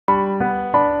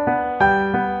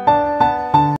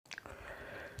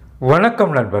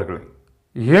வணக்கம் நண்பர்களே.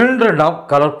 இன்று நாம்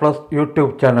கலர் ப்ளஸ்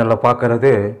யூடியூப் சேனலில்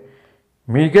பார்க்குறது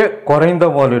மிக குறைந்த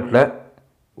முதலீட்டில்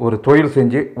ஒரு தொழில்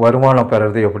செஞ்சு வருமானம்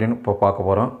பெறுறது எப்படின்னு இப்போ பார்க்க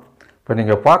போகிறோம். இப்போ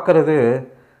நீங்கள் பார்க்குறது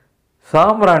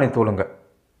சாம்பிராணி தூளுங்க.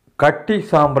 கட்டி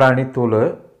சாம்பிராணி தூள்.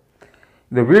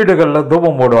 இந்த வீடுகளில்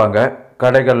தூபம் போடுவாங்க,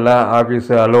 கடைகளில்,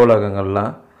 ஆஃபீஸு,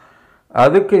 அலுவலகங்கள்லாம்.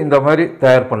 அதுக்கு இந்த மாதிரி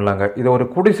தயார் பண்ணலாங்க. இதை ஒரு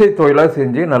குடிசை தொழிலாக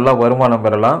செஞ்சு நல்லா வருமானம்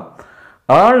பெறலாம்.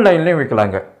 ஆன்லைன்லேயும்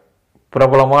விற்கலாங்க.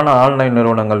 பிரபலமான ஆன்லைன்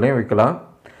நிறுவனங்கள்லையும் விற்கலாம்.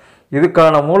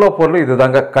 இதுக்கான மூலப்பொருள் இது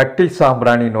தாங்க, கட்டி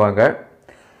சாம்பிராணின்னுவாங்க.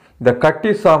 இந்த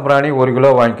கட்டி சாம்பிராணி 1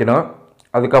 கிலோ வாங்கிக்கணும்.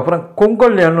 அதுக்கப்புறம்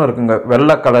குங்கல்யன்னு இருக்குங்க,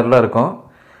 வெள்ளை கலரில் இருக்கும்.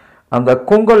 அந்த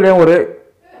குங்கல்யம் ஒரு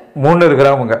 300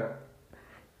 கிராமுங்க.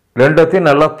 ரெண்டத்தையும்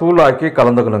நல்லா தூளாக்கி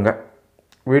கலந்துக்கணுங்க.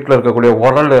 வீட்டில் இருக்கக்கூடிய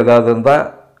உரல் ஏதாவது இருந்தால்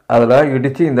அதில்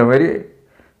இடித்து இந்தமாரி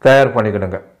தயார்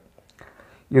பண்ணிக்கணுங்க.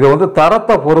 இது வந்து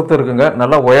தரத்தை பொறுத்து இருக்குங்க.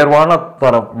 நல்ல உயர்வான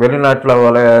தரம். வெளிநாட்டில்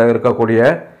இருக்கக்கூடிய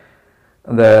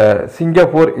இந்த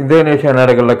சிங்கப்பூர், இந்தோனேஷியா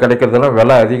நாடுகளில் கிடைக்கிறதுலாம்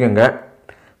விலை அதிகங்க.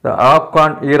 இந்த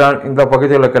ஆப்கான், ஈரான் இந்த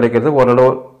பகுதியில் கிடைக்கிறது ஓரளவு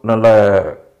நல்ல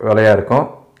விலையாக இருக்கும்.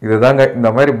 இது தாங்க.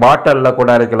 இந்த மாதிரி பாட்டிலில்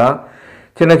கூட அரைக்கலாம்,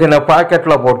 சின்ன சின்ன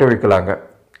பாக்கெட்டில் போட்டு விற்கலாங்க.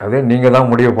 அது நீங்கள்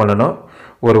தான் முடிவு பண்ணணும்.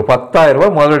 ஒரு 10,000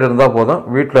 ரூபா முதலீடு இருந்தால் போதும்.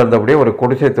 வீட்டில் இருந்தபடியே ஒரு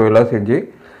குடிசை தொழிலாக செஞ்சு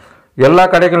எல்லா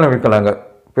கடைகளிலும் விற்கலாங்க.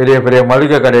 பெரிய பெரிய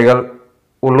மளிகை கடைகள்,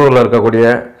 உள்ளூரில் இருக்கக்கூடிய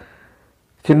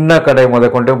சின்ன கடை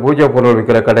முதற்கொண்டு பூஜை பொருள்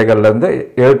விற்கிற கடைகள்லேருந்து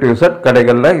A to Z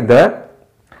கடைகளில் இந்த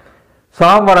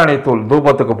சாம்பிராணி தூள்,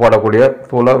 தூபத்துக்கு போடக்கூடிய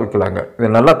தூளை விற்கலாங்க. இது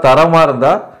நல்லா தரமாக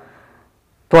இருந்தால்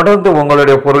தொடர்ந்து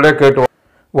உங்களுடைய பொருளை கேட்டு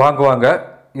வாங்குவாங்க.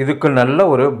 இதுக்கு நல்ல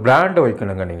ஒரு பிராண்டு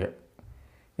வைக்கணுங்க நீங்கள்.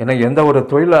 ஏன்னா எந்த ஒரு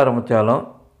தொழில் ஆரம்பித்தாலும்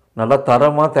நல்லா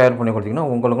தரமாக தயார் பண்ணி கொடுத்தீங்கன்னா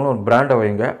உங்களுக்குன்னு ஒரு பிராண்டை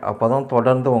வைங்க. அப்போ தான்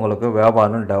தொடர்ந்து உங்களுக்கு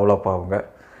வியாபாரம் டெவலப் ஆகுங்க.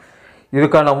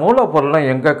 இதுக்கான மூலப்பொருள்லாம்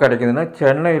எங்கே கிடைக்குதுன்னா,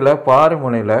 சென்னையில்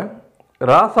பாரிமுனையில்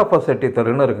ராசப்ப செட்டி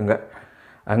தெருன்னு இருக்குங்க.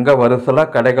 அங்கே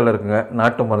வரிசலாக கடைகள் இருக்குங்க,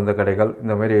 நாட்டு மருந்து கடைகள்.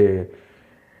 இந்தமாரி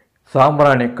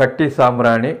சாம்பிராணி, கட்டி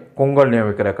சாம்பிராணி, குங்கல்யம்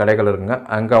விற்கிற கடைகள் இருக்குங்க.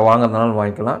 அங்கே வாங்கினாலும்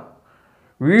வாங்கிக்கலாம்.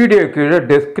 வீடியோ கீழே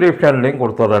டெஸ்கிரிப்ஷன்லேயும்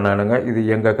கொடுத்துட்றேன் நானுங்க, இது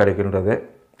எங்கே கிடைக்கின்றது.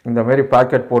 இந்தமாரி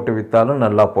பாக்கெட் போட்டு விற்றாலும்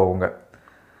நல்லா போகுங்க.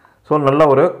 ஸோ நல்ல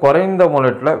ஒரு குறைந்த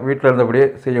முதலீட்டில் வீட்டில் இருந்தபடியே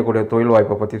செய்யக்கூடிய தொழில்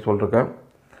வாய்ப்பை பற்றி சொல்லியிருக்கேன்.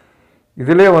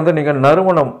 இதிலே வந்து நீங்கள்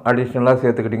நறுமணம் அடிஷ்னலாக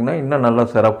சேர்த்துக்கிட்டிங்கன்னா இன்னும் நல்லா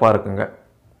சிறப்பாக இருக்குங்க.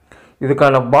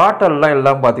 இதுக்கான பாட்டில்லாம்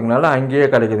எல்லாம் பார்த்திங்கனால அங்கேயே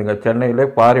கிடைக்குதுங்க. சென்னையில்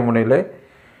பாரிமுனையில்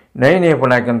நெய்னியப்ப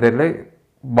நாயக்கன் தெரியல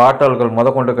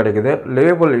பாட்டில்கள் கொண்டு கிடைக்குது.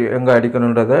 லேபிள் எங்கே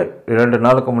அடிக்கணுன்றதை 2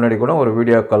 நாளுக்கு முன்னாடி கூட ஒரு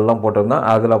வீடியோக்கள்லாம் போட்டிருந்தேன்,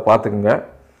 அதில் பார்த்துக்குங்க.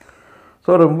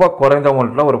 ஸோ ரொம்ப குறைந்த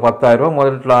முதலீட்டில் ஒரு 10,000 ரூபா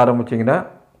முதலீட்டில் ஆரம்பிச்சிங்கன்னா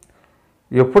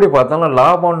எப்படி பார்த்தாலும்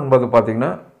லாபம் என்பது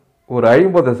பார்த்திங்கன்னா ஒரு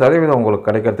 50% உங்களுக்கு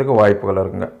கிடைக்கிறதுக்கு வாய்ப்புகள்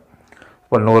இருக்குங்க.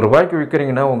 இப்போ 100 ரூபாய்க்கு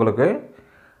விற்கிறீங்கன்னா உங்களுக்கு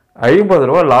 50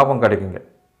 ரூபா லாபம் கிடைக்குங்க.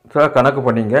 ஸோ கணக்கு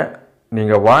பண்ணிங்க.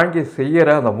 நீங்கள் வாங்கி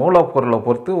செய்கிற அந்த மூலப்பொருளை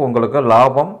பொறுத்து உங்களுக்கு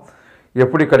லாபம்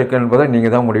எப்படி கிடைக்கும் என்பதை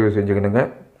நீங்கள் தான் முடிவு செஞ்சுக்கணுங்க.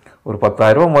 ஒரு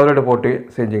 10,000 ரூபா முதலீடு போட்டு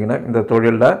செஞ்சிங்கன்னா இந்த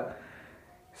தொழிலில்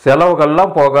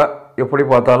செலவுகள்லாம் போக எப்படி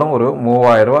பார்த்தாலும் ஒரு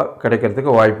 3,000 ரூபா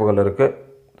கிடைக்கிறதுக்கு வாய்ப்புகள் இருக்குது.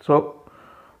 ஸோ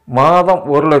மாதம்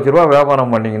 1 லட்ச ரூபா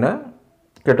வியாபாரம் பண்ணிங்கன்னா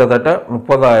கிட்டத்தட்ட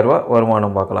 30,000 ரூபா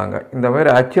வருமானம் பார்க்கலாங்க. இந்தமாரி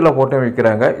அச்சில் போட்டு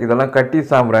விற்கிறாங்க. இதெல்லாம் கட்டி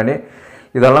சாம்பிராணி.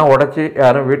 இதெல்லாம் உடச்சி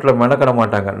யாரும் வீட்டில் மெனக்கிட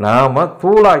மாட்டாங்க. நாம்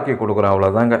தூளாக்கி கொடுக்குறோம்,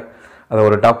 அவ்வளோதாங்க. அதை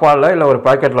ஒரு டப்பாவில் இல்லை ஒரு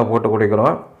பாக்கெட்டில் போட்டு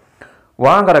குடிக்கிறோம்.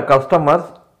 வாங்குகிற கஸ்டமர்ஸ்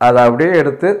அதை அப்படியே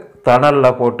எடுத்து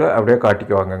தணலில் போட்டு அப்படியே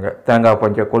காட்டிக்குவாங்கங்க. தேங்காய்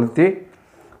பஞ்சை கொளுத்தி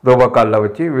தூபக்காலில்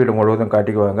வச்சு வீடு முழுவதும்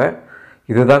காட்டிக்குவாங்க.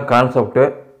 இதுதான் கான்செப்ட்டு.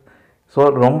 ஸோ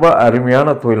ரொம்ப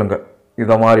அருமையான தொழிலுங்க.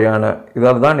 இதை மாதிரியான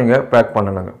இதில் தான் நீங்கள் பேக்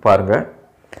பண்ணணுங்க. பாருங்கள்,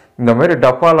 இந்தமாரி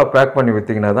டப்பாவில் பேக் பண்ணி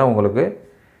விற்றிங்கன்னா தான் உங்களுக்கு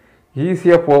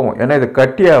ஈஸியாக போகும். ஏன்னா இது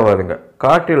கட்டி ஆகாதுங்க.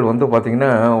 காட்டில் வந்து பார்த்திங்கன்னா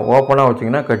ஓப்பனாக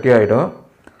வச்சிங்கன்னா கட்டி ஆகிடும்.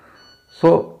 ஸோ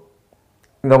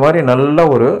இந்த மாதிரி நல்ல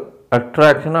ஒரு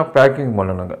அட்ராக்ஷனாக பேக்கிங்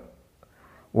பண்ணணுங்க.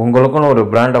 உங்களுக்குன்னு ஒரு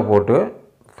பிராண்டை போட்டு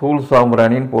தூள்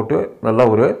சாம்பிராணின்னு போட்டு நல்லா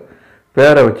ஒரு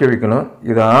பேரை வச்சு விற்கணும்.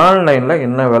 இது ஆன்லைனில்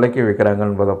என்ன விலைக்கு விற்கிறாங்க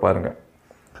என்பதை பாருங்கள்.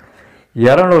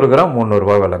 200 கிராம் 300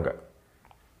 ரூபா விலைங்க.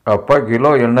 அப்போ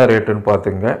கிலோ என்ன ரேட்டுன்னு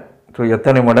பார்த்துங்க. ஸோ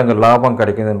எத்தனை மடங்கு லாபம்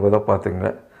கிடைக்குது என்பதை பார்த்துங்க.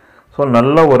 ஸோ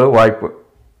நல்ல ஒரு வாய்ப்பு.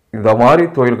 இந்த மாதிரி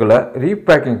தொழில்களை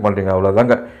ரீபேக்கிங் பண்ணுறீங்க,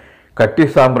 அவ்வளோதாங்க. கட்டி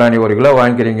சாம்பிராணி 1 கிலோ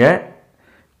வாங்கிக்கிறீங்க,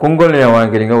 குங்கல்யம்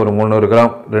வாங்கிக்கிறீங்க ஒரு 300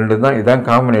 கிராம், 2 தான். இதான்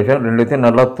காம்பினேஷன். 2த்தையும்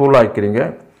நல்லா தூளாக்கிறீங்க.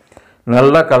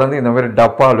 நல்லா கலந்து இந்தமாரி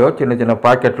டப்பாலையோ சின்ன சின்ன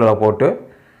பாக்கெட்டில் போட்டு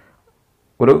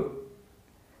ஒரு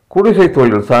குடிசை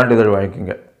தொழில் சான்றிதழ்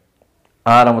வாங்கிக்கிங்க.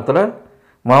 ஆரம்பத்தில்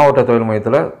மாவட்ட தொழில்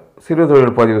மையத்தில் சிறு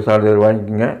தொழில் பதிவு சான்றிதழ்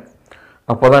வாங்கிக்கிங்க.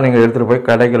 அப்போ தான் நீங்கள் எடுத்துகிட்டு போய்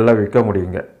கடைகளில் விற்க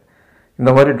முடியுங்க. இந்த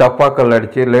மாதிரி டப்பாக்கள்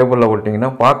அடித்து லேபிளில் விட்டிங்கன்னா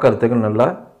பார்க்குறதுக்கு நல்லா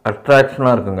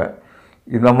அட்ராக்ஷனாக இருக்குங்க.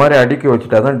 இந்த மாதிரி அடுக்கி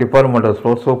வச்சுட்டா தான் டிபார்ட்மெண்டல்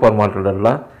ஸ்டோர், சூப்பர்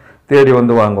மார்க்கெட்டெல்லாம் தேடி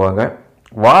வந்து வாங்குவாங்க.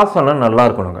 வாசனை நல்லா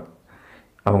இருக்கணுங்க.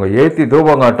 அவங்க ஏற்றி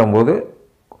தூபம் காட்டும் போது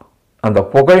அந்த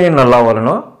புகையும் நல்லா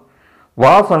வரணும்,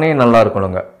 வாசனையும் நல்லா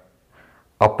இருக்கணுங்க.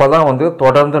 அப்போ தான் வந்து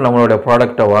தொடர்ந்து நம்மளுடைய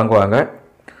ப்ராடக்டை வாங்குவாங்க.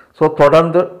 ஸோ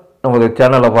தொடர்ந்து நமது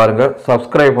சேனலை பாருங்கள்,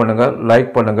 சப்ஸ்கிரைப் பண்ணுங்கள், லைக்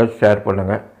பண்ணுங்கள், ஷேர்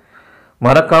பண்ணுங்கள்.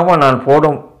 மறக்காமல் நான்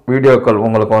போடும் வீடியோக்கள்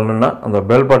உங்களுக்கு வரணுன்னா அந்த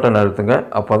பெல் பட்டன் அழுத்துங்க.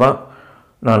 அப்போ தான்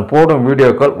நான் போடும்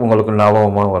வீடியோக்கள் உங்களுக்கு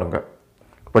ஞாபகமாக வருங்க.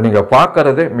 இப்போ நீங்கள்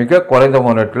பார்க்குறது மிக குறைந்த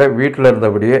முதலீட்டில் வீட்டில்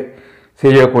இருந்தபடியே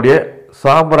செய்யக்கூடிய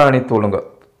சாம்பிராணி தூளுங்க,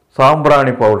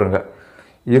 சாம்பிராணி பவுடருங்க.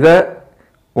 இதை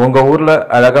உங்கள் ஊரில்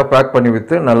அழகாக பேக் பண்ணி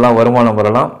விற்று நல்லா வருமானம்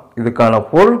வரலாம். இதுக்கான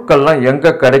பொருட்கள்லாம்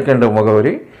எங்கே கிடைக்கின்ற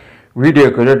முகவரி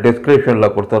வீடியோக்கு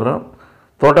டிஸ்கிரிப்ஷனில் கொடுத்துட்றேன்.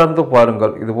 தொடர்ந்து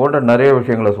பாருங்கள், இது போன்ற நிறைய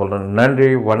விஷயங்களை சொல்கிறேன். நன்றி,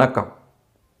 வணக்கம்.